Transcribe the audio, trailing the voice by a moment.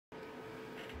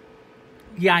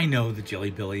Yeah, I know the Jelly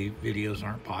Belly videos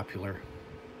aren't popular.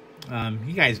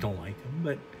 You guys don't like them,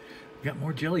 but we've got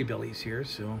more Jelly Bellies here,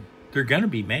 so they're going to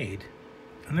be made,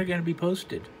 and they're going to be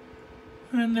posted,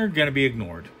 and they're going to be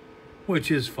ignored, which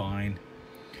is fine.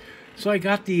 So I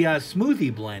got the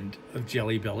smoothie blend of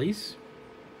Jelly Bellies.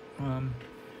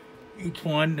 Each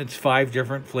one, it's 5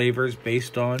 different flavors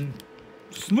based on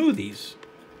smoothies.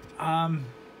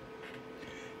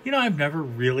 You know, I've never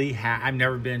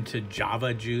been to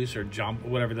Java Juice or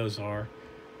whatever those are.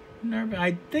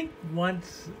 I think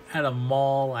once at a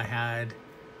mall I had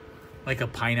like a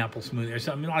pineapple smoothie or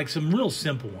something, like some real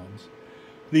simple ones.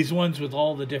 These ones with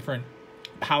all the different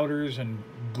powders and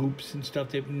goops and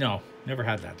stuff. No, never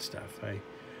had that stuff.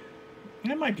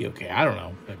 It might be okay. I don't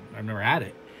know, but I've never had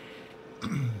it.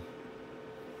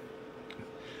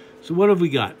 So what have we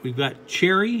got? We've got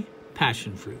cherry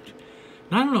passion fruit.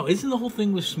 Now, I don't know. Isn't the whole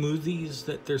thing with smoothies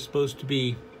that they're supposed to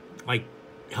be like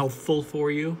healthful for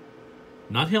you?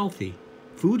 Not healthy.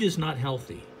 Food is not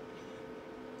healthy.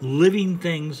 Living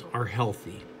things are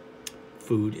healthy.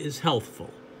 Food is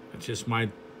healthful. That's just my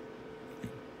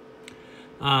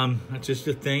thing. That's just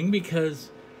a thing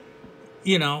because,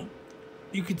 you know,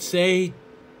 you could say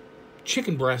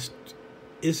chicken breast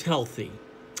is healthy.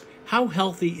 How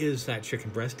healthy is that chicken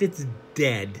breast? It's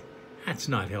dead. That's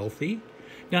not healthy.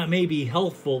 Now, it may be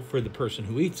healthful for the person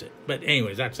who eats it. But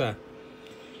anyways, that's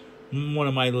one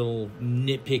of my little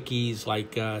nitpickies,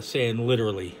 like saying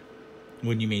literally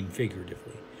when you mean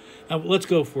figuratively. Let's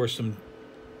go for some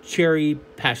cherry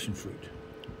passion fruit.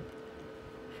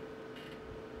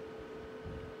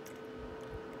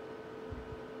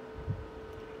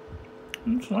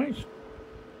 It's nice.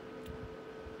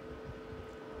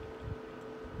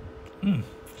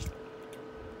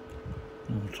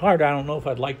 It's hard. I don't know if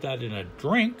I'd like that in a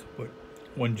drink, but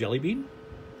one jelly bean,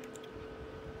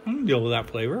 I can deal with that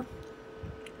flavor.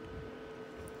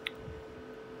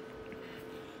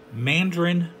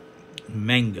 Mandarin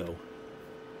mango.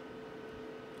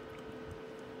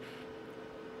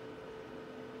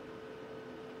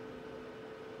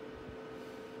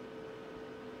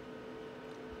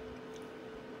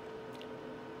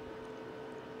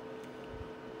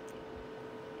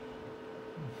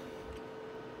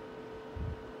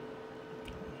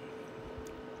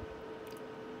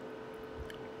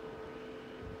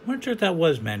 I'm not sure if that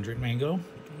was Mandarin mango.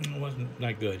 It wasn't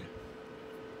that good.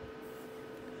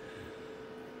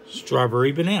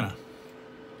 Strawberry banana.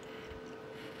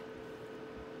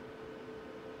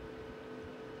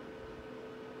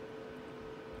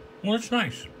 Well, it's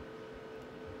nice.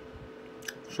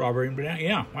 Strawberry and banana.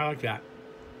 Yeah, I like that.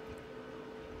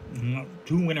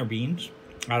 2 winter beans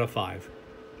out of 5.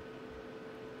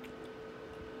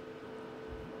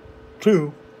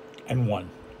 2 and 1.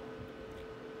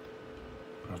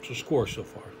 That's a score so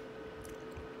far.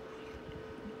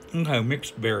 Okay,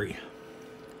 mixed berry.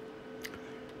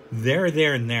 There,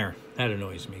 and there. That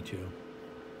annoys me too.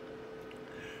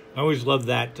 I always love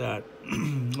that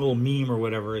little meme or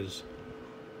whatever is,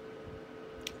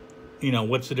 you know,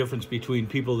 what's the difference between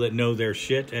people that know their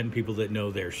shit and people that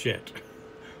know their shit?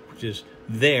 Which is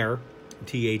there,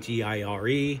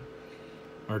 T-H-E-I-R-E,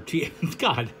 or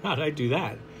God, how did I do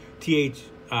that?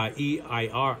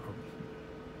 T-H-E-I-R.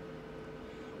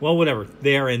 Well, whatever.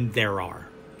 There and there are.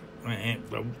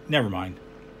 Never mind.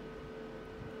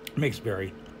 Mixed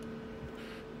berry.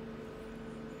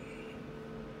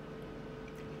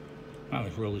 That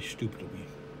was really stupid of me.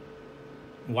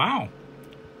 Wow.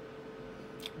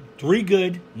 3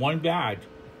 good, 1 bad.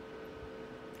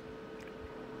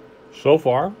 So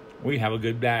far, we have a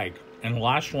good bag. And the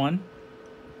last one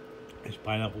is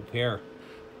pineapple pear.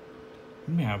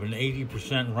 We may have an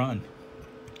 80% run.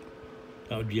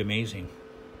 That would be amazing.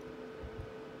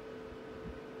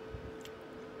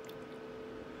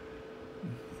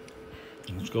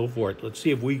 Let's go for it. Let's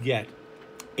see if we get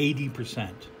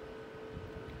 80%.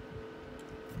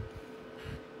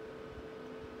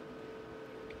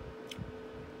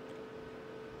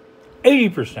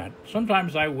 80%.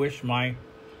 Sometimes I wish my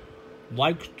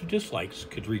likes to dislikes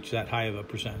could reach that high of a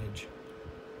percentage.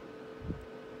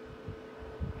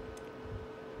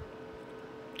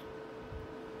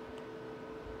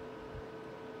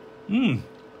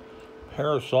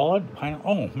 Pear solid.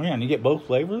 Oh man, you get both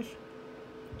flavors.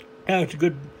 Yeah, it's a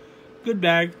good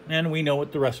bag, and we know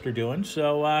what the rest are doing.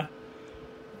 So,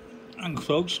 and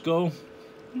folks, go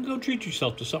treat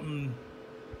yourself to something.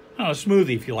 I don't know, a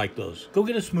smoothie if you like those. Go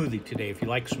get a smoothie today if you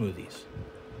like smoothies,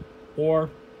 or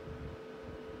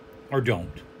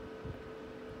don't.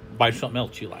 Buy something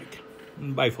else you like.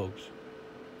 Bye, folks.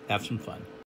 Have some fun.